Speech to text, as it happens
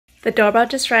The doorbell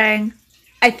just rang.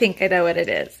 I think I know what it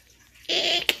is.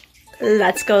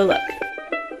 Let's go look.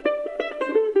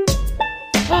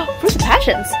 Oh, Fruit of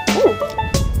Passions. Ooh.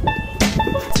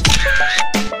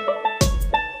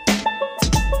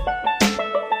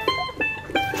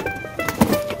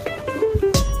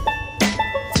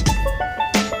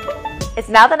 It's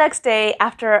now the next day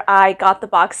after I got the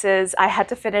boxes. I had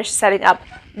to finish setting up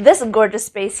this gorgeous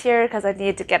space here because I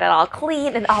needed to get it all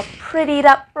clean and all prettied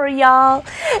up for y'all.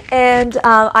 And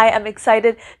I am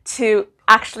excited to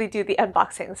actually do the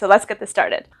unboxing. So let's get this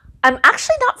started. I'm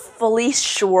actually not fully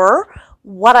sure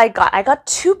what I got. I got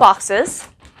 2 boxes,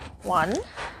 1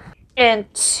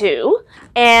 and 2,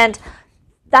 and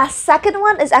that second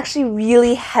one is actually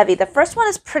really heavy. The first one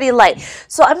is pretty light.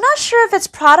 So I'm not sure if it's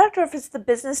product or if it's the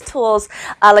business tools,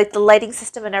 like the lighting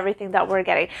system and everything that we're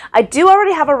getting. I do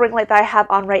already have a ring light that I have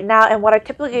on right now, and what I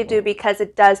typically do, because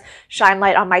it does shine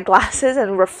light on my glasses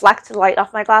and reflect light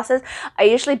off my glasses, I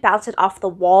usually bounce it off the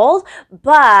walls.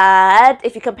 But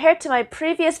if you compare it to my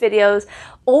previous videos,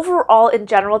 overall in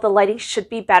general, the lighting should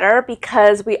be better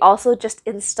because we also just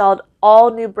installed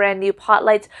all new brand new pot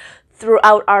lights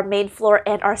throughout our main floor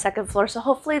and our second floor. So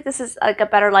hopefully this is like a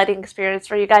better lighting experience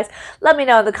for you guys. Let me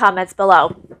know in the comments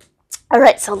below. All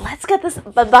right, so let's get this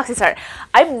unboxing started.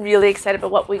 I'm really excited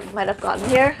about what we might have gotten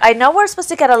here. I know we're supposed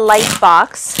to get a light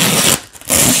box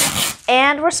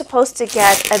and we're supposed to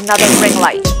get another ring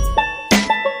light.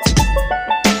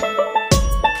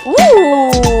 Ooh.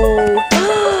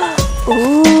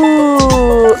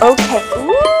 Ooh, okay.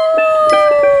 Ooh.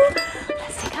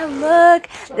 Let's take a look.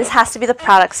 This has to be the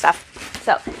product stuff.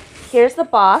 So here's the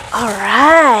box. All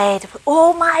right.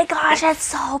 Oh my gosh, that's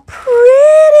so pretty.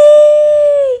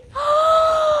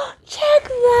 Check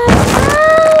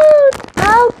that out.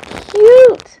 How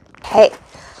cute. Okay,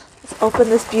 let's open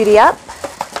this beauty up.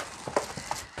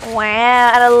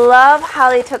 Wow, and I love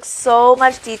how they took so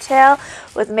much detail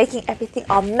with making everything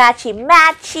all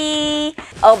matchy-matchy.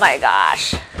 Oh my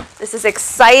gosh, this is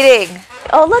exciting.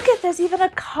 Oh, look at, there's even a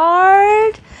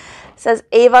card. It says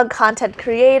Avon Content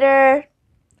Creator.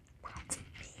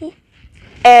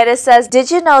 And it says, did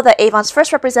you know that Avon's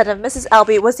first representative, Mrs.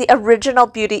 Albee, was the original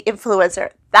beauty influencer?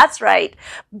 That's right.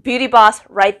 Beauty boss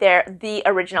right there. The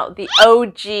original, the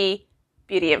OG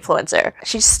beauty influencer.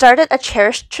 She started a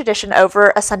cherished tradition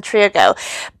over a century ago.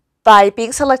 By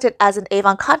being selected as an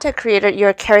Avon content creator,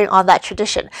 you're carrying on that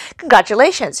tradition.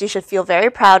 Congratulations. You should feel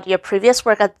very proud. Your previous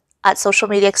work at social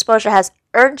media exposure has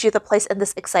earned you the place in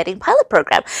this exciting pilot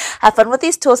program. Have fun with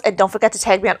these tools and don't forget to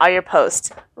tag me on all your posts.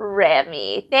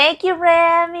 Remy. Thank you,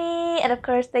 Remy. And of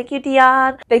course, thank you,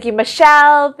 Dion. Thank you,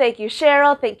 Michelle. Thank you,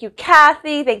 Cheryl. Thank you,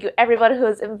 Kathy. Thank you, everybody who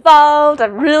is involved.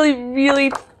 I'm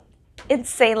really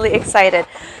insanely excited.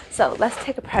 So let's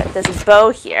take apart this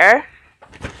bow here.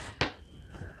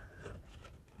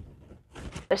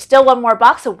 There's still one more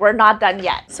box, so we're not done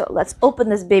yet. So let's open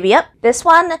this baby up. This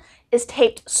one is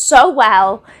taped so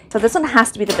well. So this one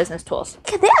has to be the business tools.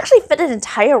 Can they actually fit an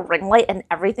entire ring light and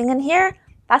everything in here?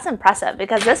 That's impressive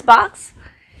because this box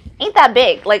ain't that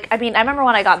big. Like, I mean, I remember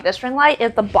when I got this ring light,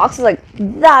 if the box was like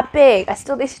that big. I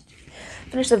still need to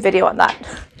finish the video on that.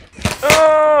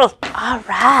 Ugh. All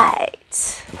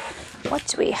right. What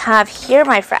do we have here,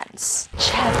 my friends?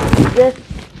 Check this.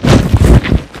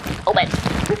 Open.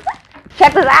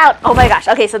 Check this out. Oh my gosh.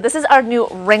 Okay, so this is our new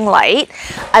ring light.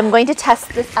 I'm going to test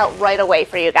this out right away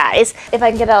for you guys. If I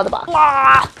can get it out of the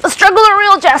box. The struggle are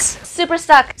real, Jess. Super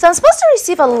stuck. So I'm supposed to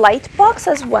receive a light box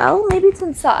as well. Maybe it's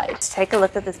inside. Let's take a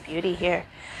look at this beauty here.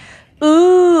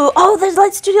 Ooh. Oh, there's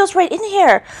light studios right in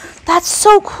here. That's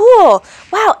so cool.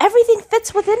 Wow, everything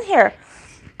fits within here.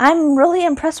 I'm really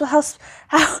impressed with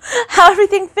how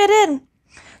everything fit in.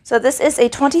 So this is a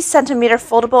 20 centimeter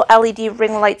foldable LED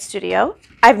ring light studio.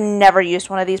 I've never used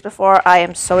one of these before. I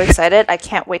am so excited. I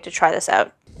can't wait to try this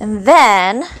out. And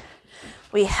then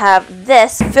we have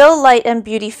this Fill Light and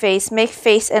Beauty Face, Make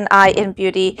Face and Eye in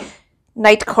Beauty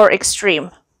Night Core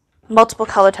Extreme. Multiple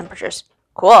color temperatures.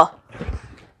 Cool.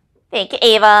 Thank you,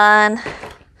 Avon.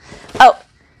 Oh,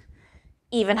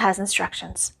 even has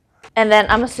instructions. And then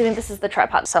I'm assuming this is the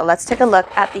tripod. So let's take a look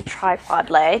at the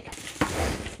tripod leg.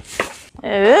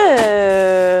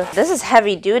 Ooh, this is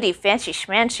heavy duty, fancy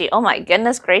schmancy. Oh my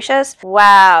goodness gracious.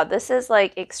 Wow, this is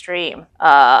like extreme.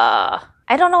 I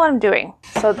don't know what I'm doing.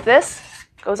 So this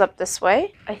goes up this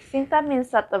way. I think that means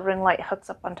that the ring light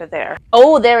hooks up onto there.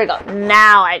 Oh, there we go.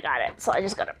 Now I got it. So I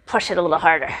just gotta push it a little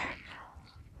harder.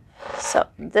 So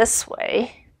this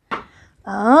way.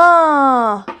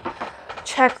 Oh,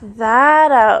 check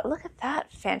that out. Look at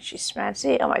that fancy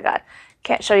schmancy. Oh my God.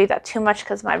 Can't show you that too much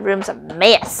because my room's a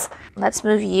mess. Let's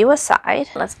move you aside.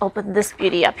 Let's open this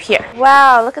beauty up here.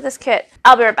 Wow, look at this kit.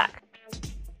 I'll be right back.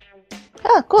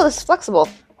 Oh, cool, this is flexible.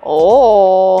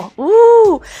 Oh,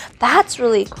 ooh, that's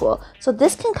really cool. So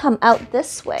this can come out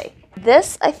this way.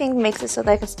 This, I think, makes it so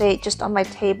that I can stay just on my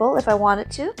table if I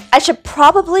wanted to. I should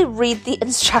probably read the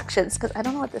instructions because I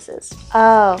don't know what this is.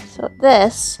 Oh, so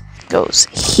this goes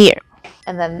here.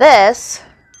 And then this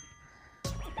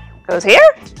goes here.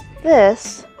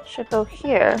 This should go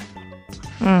here.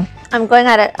 I'm going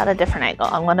at it at a different angle.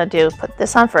 I'm going to put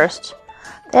this on first.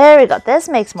 There we go. This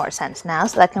makes more sense now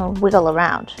so that I can wiggle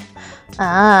around.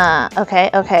 Ah,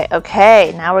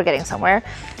 okay. Now we're getting somewhere.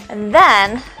 And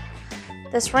then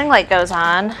this ring light goes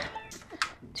on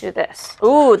to this.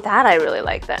 Ooh, that I really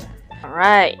like then. All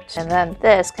right. And then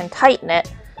this can tighten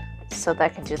it so that I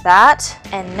can do that.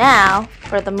 And now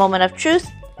for the moment of truth,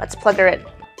 let's plug her in.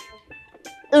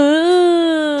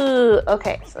 Ooh,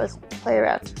 okay, so let's play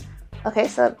around. Okay,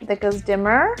 so that goes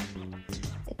dimmer.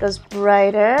 It goes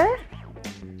brighter.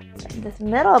 And this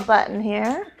middle button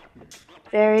here,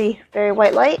 very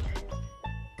white light,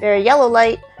 very yellow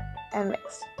light, and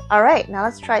mixed. All right, now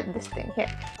let's try this thing here.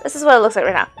 This is what it looks like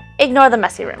right now. Ignore the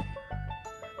messy room.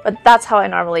 But that's how I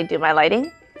normally do my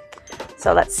lighting.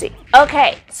 So let's see.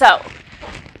 Okay, so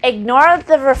ignore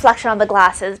the reflection on the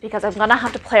glasses because I'm gonna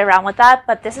have to play around with that,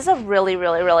 but this is a really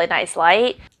nice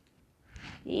light.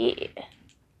 Yeah.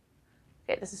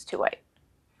 Okay, this is too white.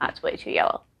 That's way too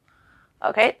yellow.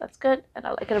 Okay, that's good, and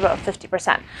I like it about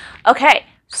 50%. Okay,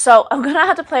 so I'm gonna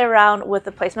have to play around with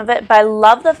the placement of it, but I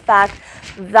love the fact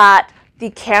that the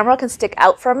camera can stick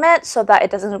out from it so that it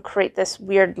doesn't create this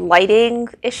weird lighting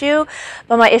issue.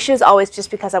 But my issue is always just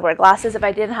because I wear glasses. If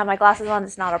I didn't have my glasses on,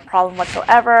 it's not a problem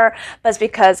whatsoever, but it's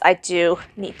because I do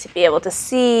need to be able to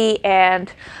see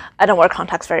and I don't wear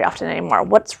contacts very often anymore.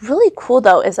 What's really cool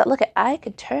though is that, look, I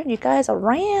could turn you guys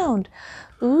around.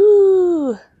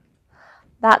 Ooh.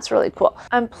 That's really cool.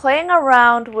 I'm playing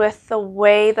around with the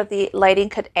way that the lighting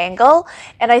could angle,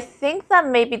 and I think that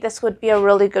maybe this would be a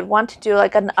really good one to do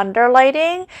like an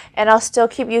underlighting, and I'll still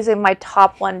keep using my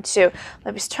top one too.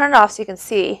 Let me just turn it off so you can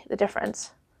see the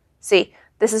difference. See,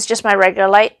 this is just my regular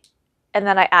light, and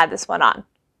then I add this one on.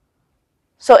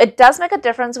 So it does make a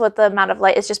difference with the amount of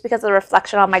light. It's just because of the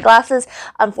reflection on my glasses,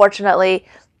 unfortunately,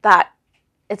 that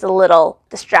it's a little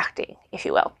distracting, if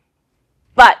you will.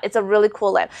 But it's a really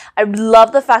cool lamp. I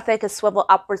love the fact that I can swivel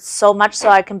upwards so much so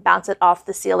I can bounce it off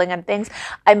the ceiling and things.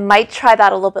 I might try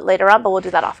that a little bit later on, but we'll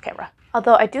do that off camera.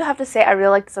 Although I do have to say I really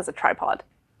like this as a tripod.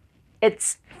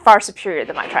 It's far superior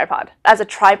than my tripod. As a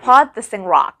tripod, this thing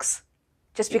rocks.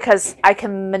 Just because I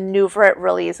can maneuver it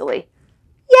really easily.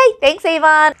 Yay! Thanks,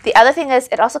 Avon! The other thing is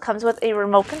it also comes with a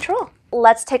remote control.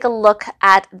 Let's take a look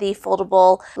at the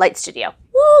foldable light studio.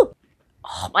 Woo!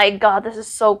 Oh my god, this is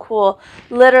so cool.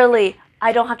 Literally,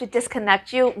 I don't have to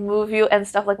disconnect you, move you, and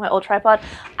stuff like my old tripod.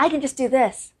 I can just do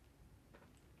this.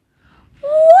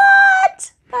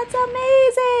 What? That's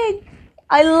amazing.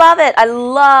 I love it. I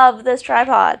love this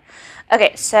tripod.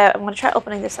 Okay, so I'm going to try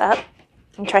opening this up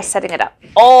and try setting it up.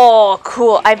 Oh,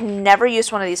 cool. I've never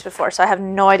used one of these before, so I have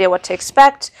no idea what to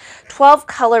expect. 12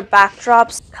 color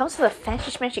backdrops. Comes with a fancy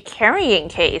schmancy carrying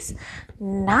case.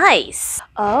 Nice.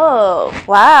 Oh,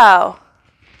 wow.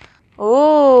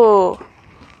 Ooh.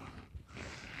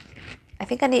 I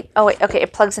think I need, oh wait, okay,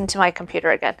 it plugs into my computer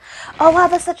again. Oh wow,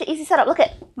 that's such an easy setup. Look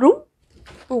at, boom,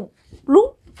 boom,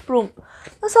 boom, boom.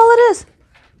 That's all it is.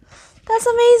 That's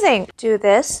amazing. Do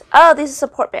this. Oh, these are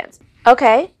support bands.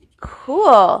 Okay,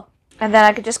 cool. And then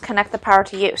I could just connect the power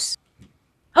to use.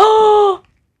 Oh,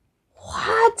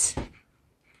 what?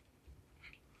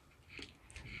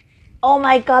 Oh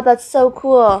my god, that's so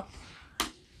cool.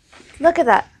 Look at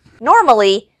that.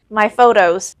 Normally, my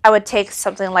photos, I would take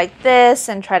something like this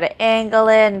and try to angle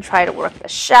it and try to work the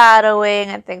shadowing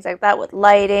and things like that with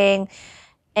lighting.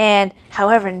 And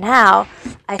however, now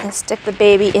I can stick the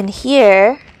baby in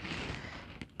here,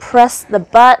 press the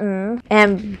button,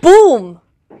 and boom!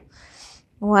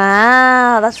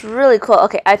 Wow, that's really cool.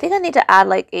 Okay, I think I need to add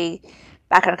like a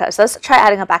background color. So let's try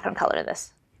adding a background color to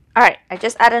this. All right, I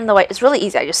just added in the white. It's really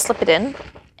easy. I just slip it in,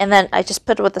 and then I just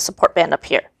put it with the support band up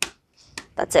here.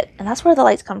 That's it. And that's where the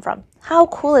lights come from. How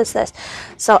cool is this?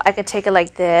 So I could take it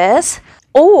like this,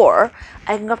 or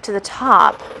I can go up to the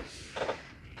top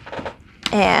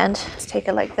and take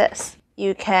it like this.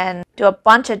 You can do a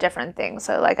bunch of different things.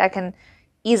 So like I can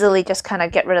easily just kind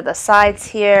of get rid of the sides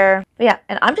here. But yeah,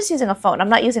 and I'm just using a phone. I'm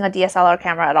not using a DSLR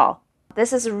camera at all.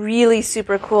 This is really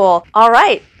super cool. All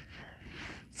right.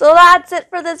 So that's it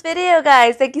for this video,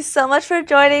 guys. Thank you so much for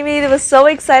joining me. It was so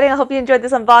exciting. I hope you enjoyed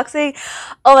this unboxing.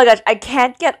 Oh my gosh, I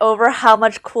can't get over how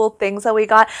much cool things that we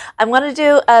got. I'm going to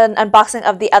do an unboxing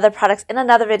of the other products in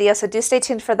another video, so do stay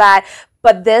tuned for that.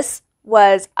 But this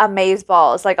was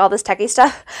amazeballs, like all this techie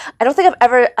stuff. I don't think I've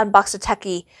ever unboxed a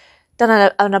techie, done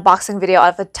an unboxing video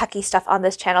of a techie stuff on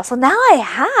this channel, so now I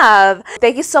have.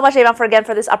 Thank you so much, Avon,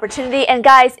 for this opportunity. And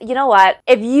guys, you know what?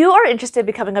 If you are interested in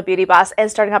becoming a beauty boss and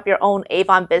starting up your own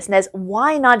Avon business,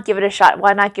 why not give it a shot?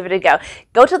 Why not give it a go?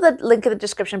 Go to the link in the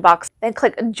description box, then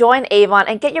click Join Avon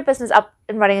and get your business up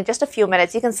and running in just a few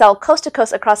minutes. You can sell coast to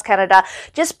coast across Canada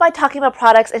just by talking about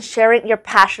products and sharing your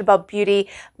passion about beauty,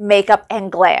 makeup,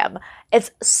 and glam.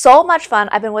 It's so much fun.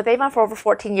 I've been with Avon for over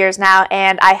 14 years now,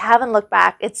 and I haven't looked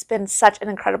back. It's been such an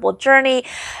incredible journey,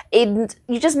 and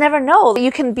you just never know.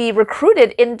 You can be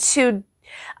recruited into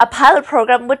a pilot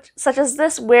program such as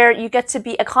this, where you get to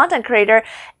be a content creator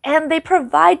and they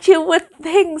provide you with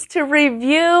things to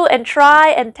review and try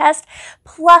and test.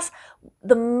 Plus,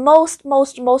 the most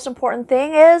important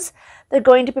thing is they're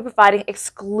going to be providing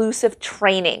exclusive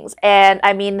trainings. And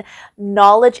I mean,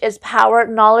 knowledge is power,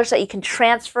 knowledge that you can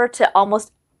transfer to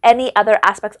almost any other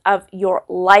aspects of your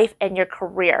life and your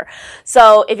career.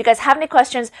 So if you guys have any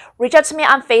questions, reach out to me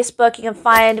on Facebook. You can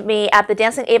find me at the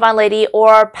Dancing Avon Lady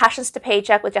or Passions to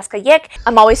Paycheck with Jessica Yick.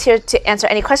 I'm always here to answer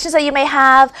any questions that you may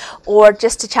have or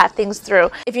just to chat things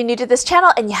through. If you're new to this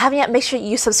channel and you haven't yet, make sure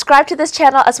you subscribe to this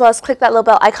channel as well as click that little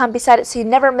bell icon beside it so you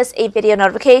never miss a video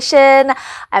notification. I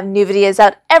have new videos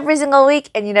out every single week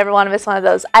and you never want to miss one of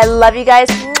those. I love you guys.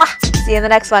 Mwah! See you in the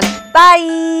next one.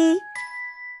 Bye!